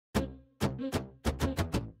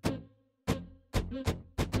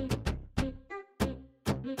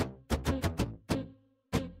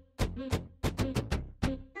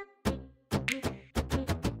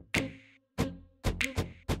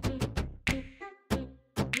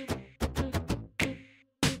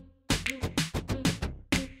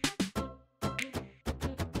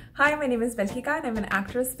Hi, my name is Belgica and I'm an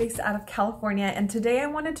actress based out of California, and today I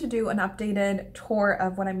wanted to do an updated tour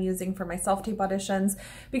of what I'm using for my self-tape auditions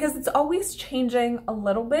because it's always changing a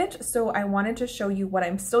little bit. So I wanted to show you what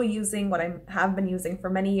I'm still using, what I have been using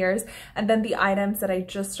for many years, and then the items that I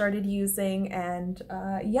just started using. And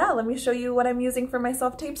yeah, let me show you what I'm using for my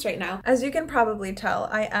self-tapes right now. As you can probably tell,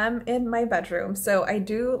 I am in my bedroom. So I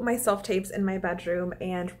do my self-tapes in my bedroom,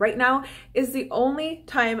 and right now is the only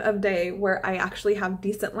time of day where I actually have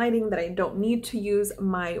decent lighting that I don't need to use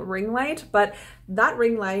my ring light. But that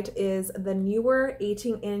ring light is the newer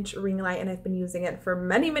 18-inch ring light, and I've been using it for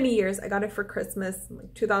many years. I got it for Christmas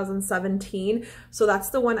like 2017, so that's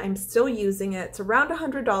the one I'm still using. It's around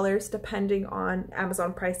 $100 depending on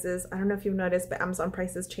Amazon prices. I don't know if you've noticed, but Amazon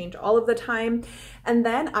prices change all of the time. And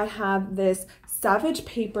then I have this Savage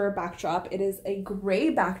paper backdrop. It is a gray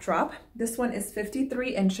backdrop. This one is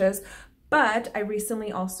 53 inches, but I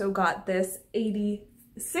recently also got this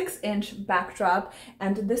 86-inch backdrop,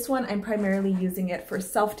 and this one I'm primarily using it for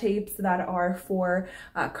self-tapes that are for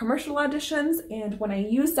commercial auditions. And when I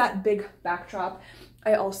use that big backdrop,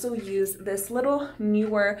 I also use this little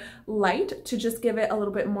newer light to just give it a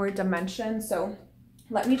little bit more dimension. So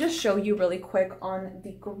let me just show you really quick on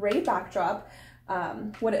the gray backdrop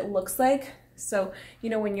what it looks like. So, you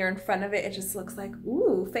know, when you're in front of it, it just looks like,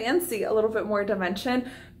 ooh, fancy, a little bit more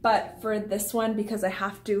dimension. But for this one, because I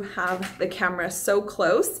have to have the camera so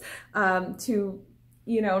close to,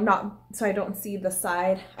 you know, not, so I don't see the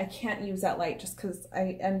side, I can't use that light just because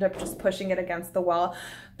I end up just pushing it against the wall.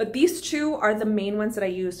 But these two are the main ones that I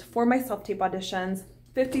use for my self-tape auditions.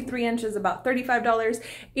 53 inch is about $35,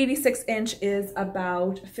 86 inch is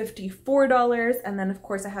about $54, and then of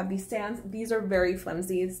course I have these stands. These are very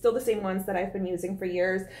flimsy, still the same ones that I've been using for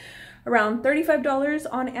years, around $35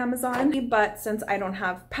 on Amazon. But since I don't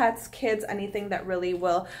have pets, kids, anything that really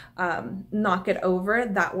will knock it over,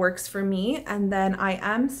 that works for me. And then I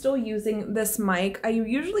am still using this mic. I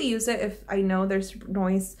usually use it if I know there's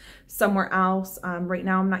noise somewhere else. Right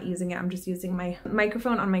now I'm not using it. I'm just using my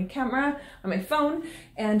microphone on my camera, on my phone.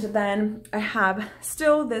 And then I have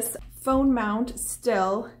still this phone mount,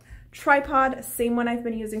 still tripod, same one I've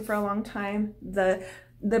been using for a long time.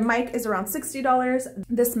 The mic is around $60.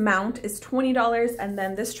 This mount is $20, and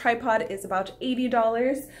then this tripod is about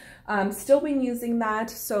 $80. Still been using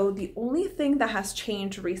that. So the only thing that has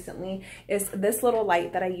changed recently is this little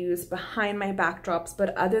light that I use behind my backdrops.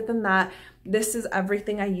 But other than that, this is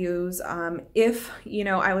everything I use. If, you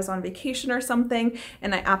know, I was on vacation or something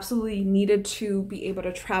and I absolutely needed to be able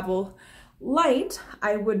to travel light,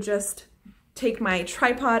 I would just take my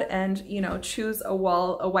tripod and, you know, choose a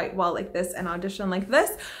white wall like this and audition like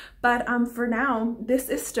this. But for now, this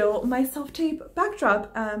is still my self-tape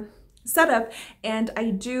backdrop setup, and I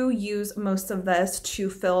do use most of this to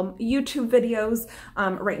film YouTube videos.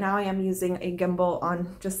 Right now I am using a gimbal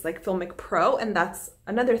on just like Filmic Pro, and that's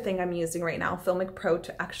another thing I'm using right now, Filmic Pro,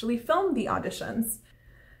 to actually film the auditions.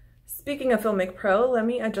 Speaking of Filmic Pro, let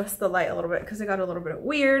me adjust the light a little bit because it got a little bit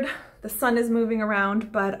weird. The sun is moving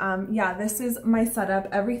around, but yeah, this is my setup.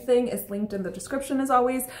 Everything is linked in the description as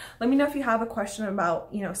always. Let me know if you have a question about,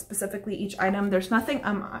 you know, specifically each item. There's nothing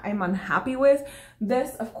I'm unhappy with.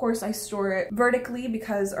 This, of course, I store it vertically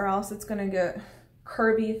because or else it's gonna get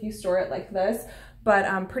curvy if you store it like this, but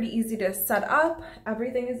pretty easy to set up.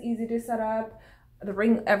 Everything is easy to set up. The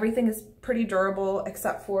ring, everything is pretty durable,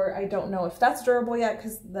 except for, I don't know if that's durable yet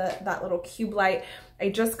because that little cube light I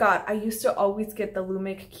just got. I used to always get the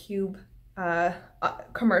Lumic Cube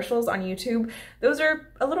commercials on YouTube. Those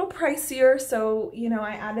are a little pricier, so, you know,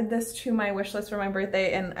 I added this to my wish list for my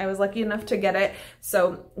birthday and I was lucky enough to get it.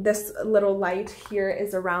 So this little light here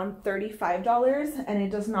is around $35, and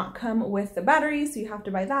it does not come with the battery, so you have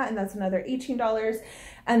to buy that, and that's another $18.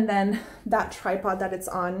 And then that tripod that it's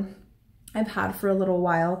on, I've had for a little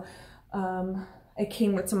while. It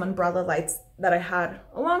came with some umbrella lights that I had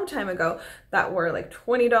a long time ago that were like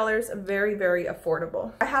 $20, very, very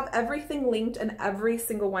affordable. I have everything linked in every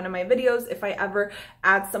single one of my videos. If I ever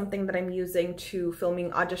add something that I'm using to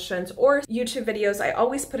filming auditions or YouTube videos, I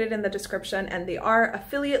always put it in the description, and they are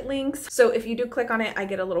affiliate links. So if you do click on it, I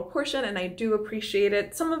get a little portion, and I do appreciate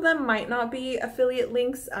it. Some of them might not be affiliate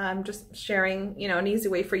links. I'm just sharing, you know, an easy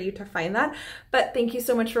way for you to find that. But thank you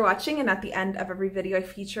so much for watching, and at the end of every video, I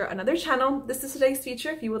feature another channel. This is today's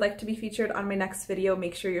feature. If you would like to be featured on my next video,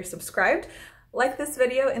 make sure you're subscribed, like this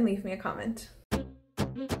video, and leave me a comment.